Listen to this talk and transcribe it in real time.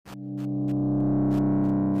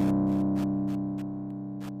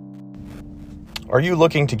Are you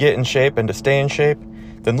looking to get in shape and to stay in shape?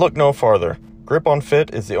 Then look no farther. Grip on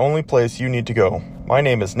Fit is the only place you need to go. My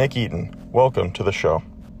name is Nick Eaton. Welcome to the show.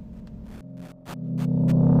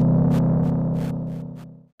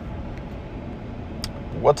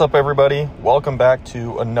 What's up, everybody? Welcome back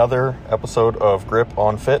to another episode of Grip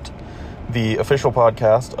on Fit, the official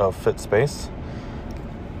podcast of FitSpace.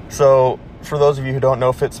 So, for those of you who don't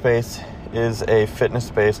know, FitSpace is a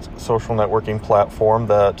fitness-based social networking platform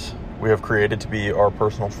that we have created to be our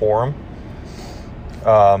personal forum.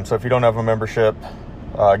 So if you don't have a membership,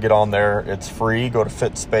 get on there. It's free. Go to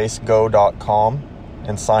fitspacego.com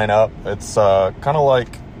and sign up. It's kind of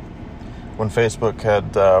like when Facebook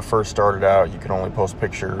had first started out. You can only post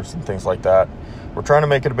pictures and things like that. We're trying to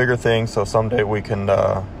make it a bigger thing, so someday we can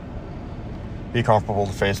be comparable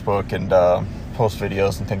to Facebook and post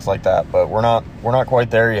videos and things like that. But we're not quite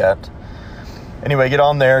there yet. Anyway, get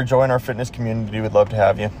on there. Join our fitness community. We'd love to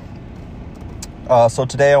have you. So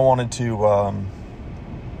today I wanted to,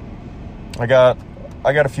 I got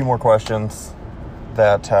a few more questions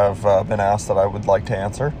that have been asked that I would like to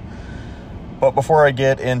answer. But before I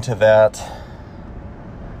get into that,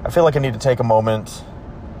 I feel like I need to take a moment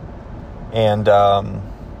and,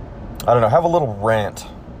 have a little rant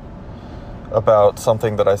about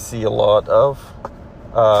something that I see a lot of,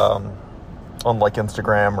 on like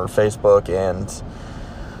Instagram or Facebook, and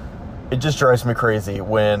it just drives me crazy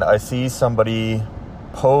when I see somebody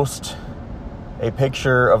post a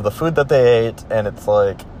picture of the food that they ate, and it's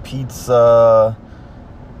like pizza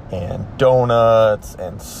and donuts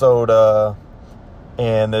and soda,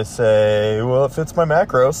 and they say, well, it fits my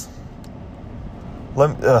macros.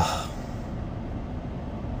 I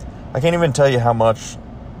can't even tell you how much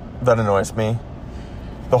that annoys me.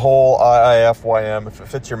 The whole IIFYM, if it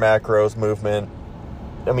fits your macros movement.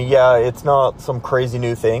 I mean, yeah, it's not some crazy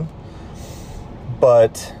new thing,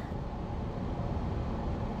 but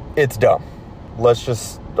it's dumb. I'm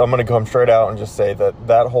going to come straight out and just say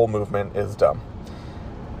that whole movement is dumb.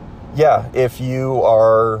 Yeah, if you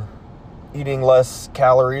are eating less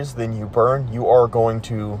calories than you burn, you are going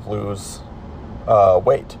to lose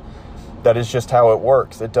weight. That is just how it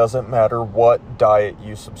works. It doesn't matter what diet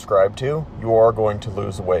you subscribe to, you are going to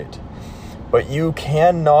lose weight. But you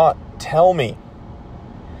cannot tell me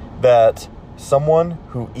that someone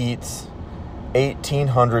who eats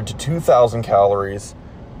 1,800 to 2,000 calories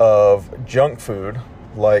of junk food,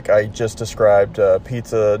 like I just described,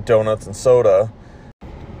 pizza, donuts, and soda,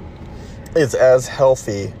 is as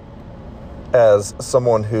healthy as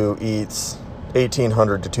someone who eats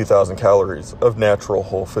 1,800 to 2,000 calories of natural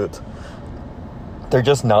whole foods. They're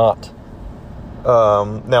just not.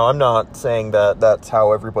 Now, I'm not saying that that's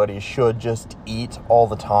how everybody should just eat all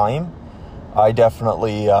the time. I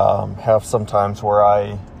definitely have some times where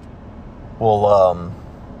I will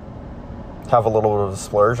have a little bit of a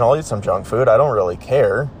splurge, and I'll eat some junk food. I don't really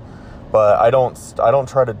care, but I don't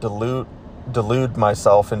try to delude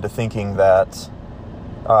myself into thinking that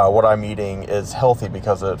what I'm eating is healthy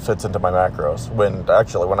because it fits into my macros.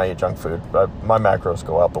 When I eat junk food, my macros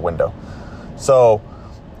go out the window. So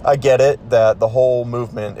I get it that the whole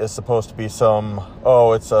movement is supposed to be it's the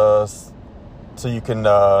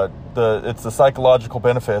psychological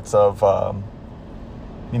benefits of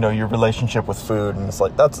your relationship with food, and it's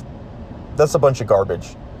like that's a bunch of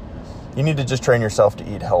garbage. You need to just train yourself to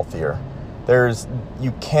eat healthier.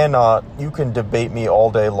 You can debate me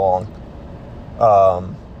all day long,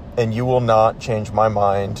 and you will not change my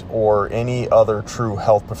mind or any other true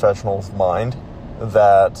health professional's mind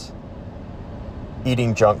that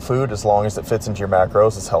eating junk food, as long as it fits into your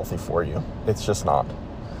macros, is healthy for you. It's just not.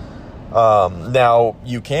 Now,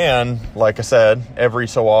 you can, like I said, every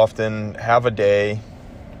so often have a day,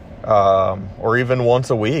 or even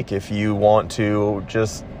once a week, if you want to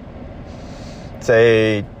just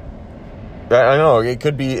say, I don't know, it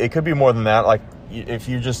could be more than that. Like, if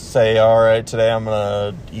you just say, all right, today I'm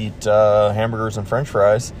going to eat hamburgers and french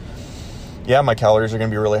fries, yeah, my calories are going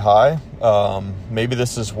to be really high. Maybe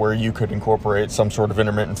this is where you could incorporate some sort of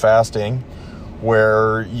intermittent fasting,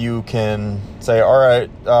 where you can say, all right,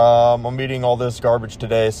 I'm eating all this garbage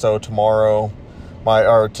today, so today's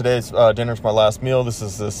dinner's my last meal. This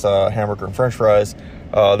is this hamburger and french fries.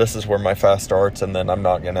 This is where my fast starts, and then I'm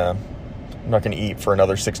not gonna eat for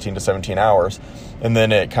another 16 to 17 hours. And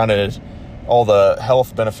then it kind of, all the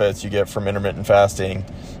health benefits you get from intermittent fasting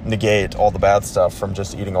negate all the bad stuff from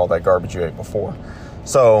just eating all that garbage you ate before.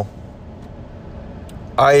 So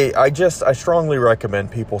I strongly recommend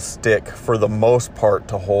people stick, for the most part,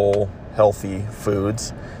 to whole, healthy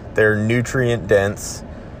foods. They're nutrient dense,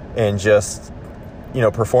 and just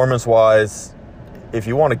performance-wise, if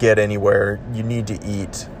you want to get anywhere, you need to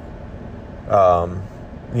eat,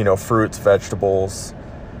 fruits, vegetables,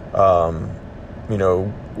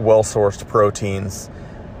 well-sourced proteins,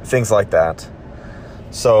 things like that.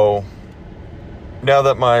 So now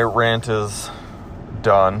that my rant is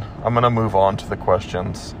done, I'm going to move on to the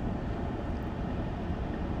questions.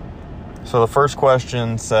 So the first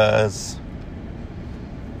question says,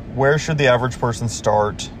 where should the average person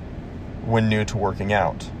start when new to working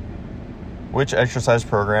out? Which exercise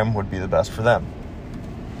program would be the best for them?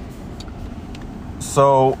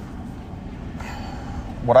 So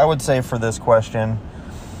what I would say for this question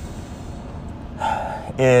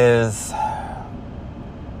is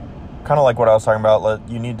kind of like what I was talking about.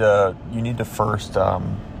 You need to first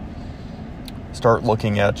start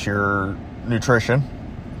looking at your nutrition.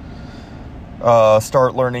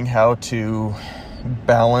 Start learning how to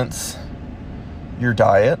balance your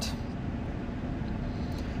diet.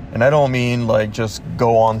 And I don't mean like just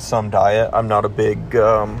go on some diet. I'm not a big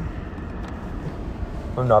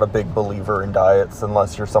believer in diets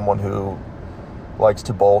unless you're someone who likes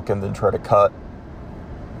to bulk and then try to cut.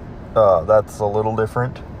 That's a little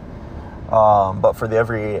different. But for the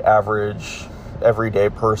everyday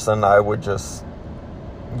person, I would you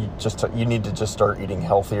need to just start eating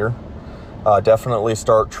healthier. Definitely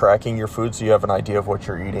start tracking your food so you have an idea of what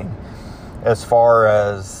you're eating. As far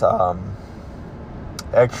as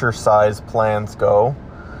exercise plans go,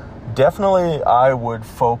 definitely I would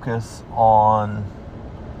focus on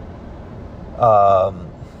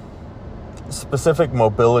specific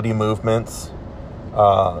mobility movements,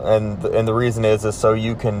 and the reason is so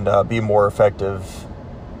you can be more effective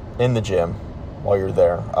in the gym while you're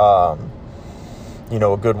there. A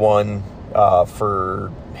good one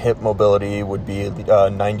for hip mobility would be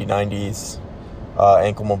 90-90s.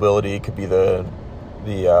 Ankle mobility could be the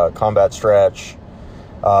combat stretch.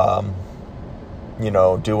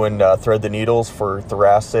 Doing thread the needles for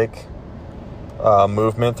thoracic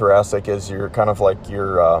movement. Thoracic is your kind of like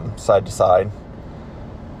your side to side.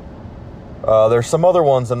 There's some other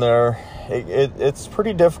ones in there. It's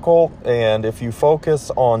pretty difficult, and if you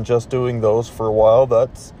focus on just doing those for a while,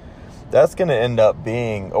 that's going to end up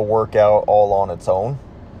being a workout all on its own.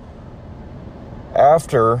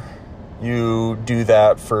 After you do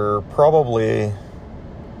that for probably,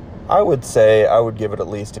 I would say I would give it at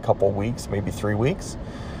least a couple weeks, maybe 3 weeks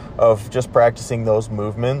of just practicing those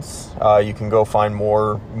movements. You can go find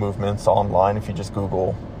more movements online. If you just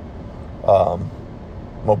Google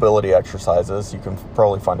mobility exercises, you can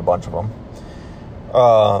probably find a bunch of them.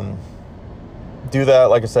 Do that,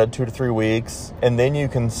 like I said, 2 to 3 weeks, and then you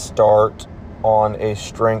can start on a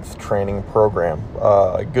strength training program.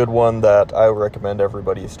 A good one that I would recommend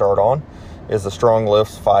everybody start on is the Strong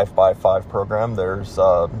Lifts 5x5 program. There's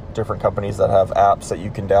different companies that have apps that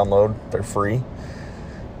you can download. They're free.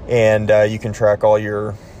 And you can track all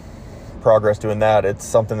your progress doing that. It's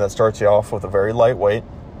something that starts you off with a very light weight.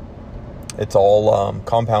 It's all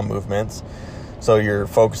compound movements. So you're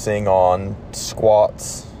focusing on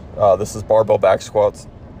squats. This is barbell back squats,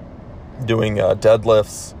 doing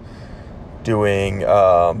deadlifts, doing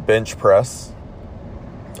bench press,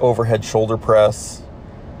 overhead shoulder press,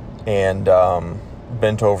 and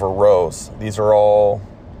bent over rows. These are all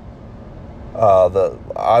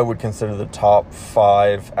I would consider the top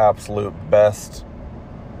 5 absolute best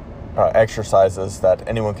exercises that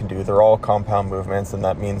anyone can do. They're all compound movements, and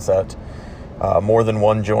that means that more than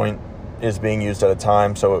one joint is being used at a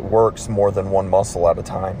time, so it works more than one muscle at a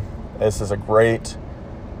time. This is a great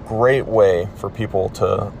way for people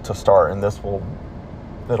to start, and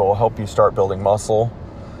it'll help you start building muscle,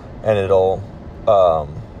 and it'll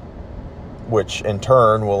which in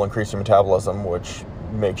turn will increase your metabolism, which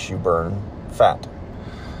makes you burn fat.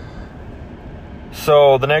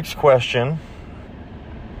 So the next question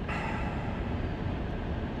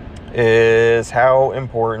is, how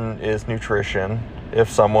important is nutrition if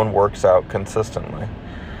someone works out consistently?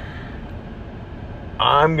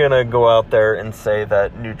 I'm going to go out there and say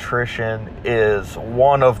that nutrition is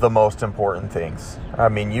one of the most important things. I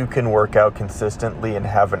mean, you can work out consistently and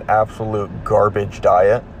have an absolute garbage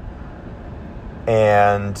diet,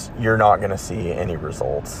 and you're not going to see any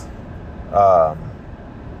results.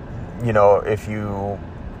 If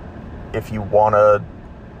you want to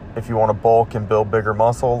bulk and build bigger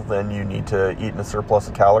muscle, then you need to eat in a surplus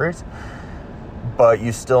of calories. But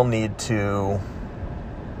you still need to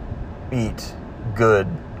eat good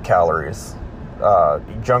calories.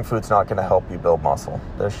 Junk food's not going to help you build muscle.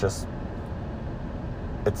 It's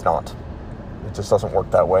not. It just doesn't work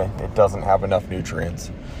that way. It doesn't have enough nutrients.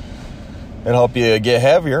 It'll help you get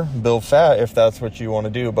heavier, build fat if that's what you want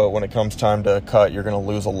to do. But when it comes time to cut, you're going to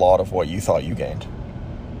lose a lot of what you thought you gained.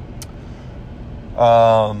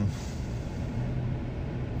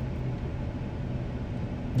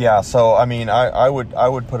 Yeah, so I mean, I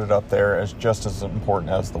would put it up there as just as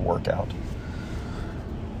important as the workout.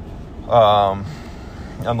 And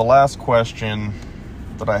the last question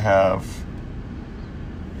that I have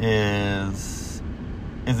is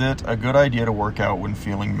it a good idea to work out when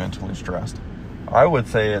feeling mentally stressed? I would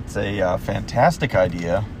say it's a fantastic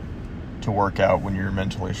idea to work out when you're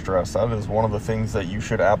mentally stressed. That is one of the things that you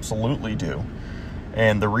should absolutely do.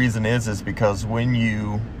 And the reason is because when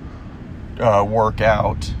you work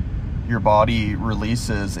out, your body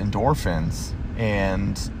releases endorphins,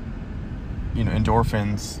 and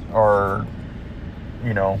endorphins are,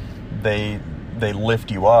 they lift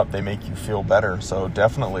you up, they make you feel better. So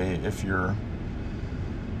definitely, if you're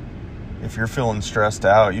feeling stressed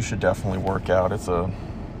out, you should definitely work out. It's a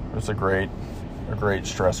great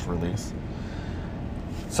stress release.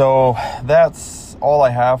 So that's all I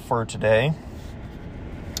have for today.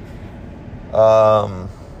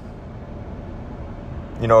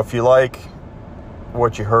 If you like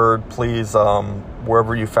what you heard, please,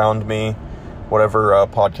 wherever you found me, whatever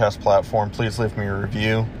podcast platform, please leave me a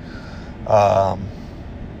review. I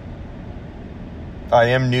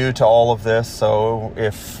am new to all of this, so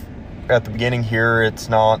if at the beginning here it's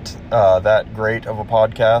not that great of a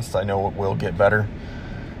podcast, I know it will get better.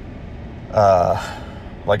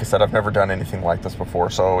 Like I said, I've never done anything like this before,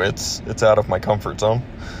 so it's out of my comfort zone.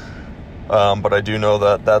 But I do know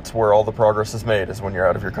that that's where all the progress is made, is when you're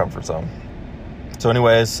out of your comfort zone. So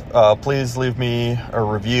anyways, please leave me a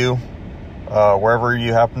review wherever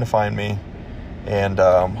you happen to find me. And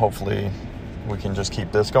hopefully we can just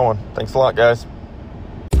keep this going. Thanks a lot, guys.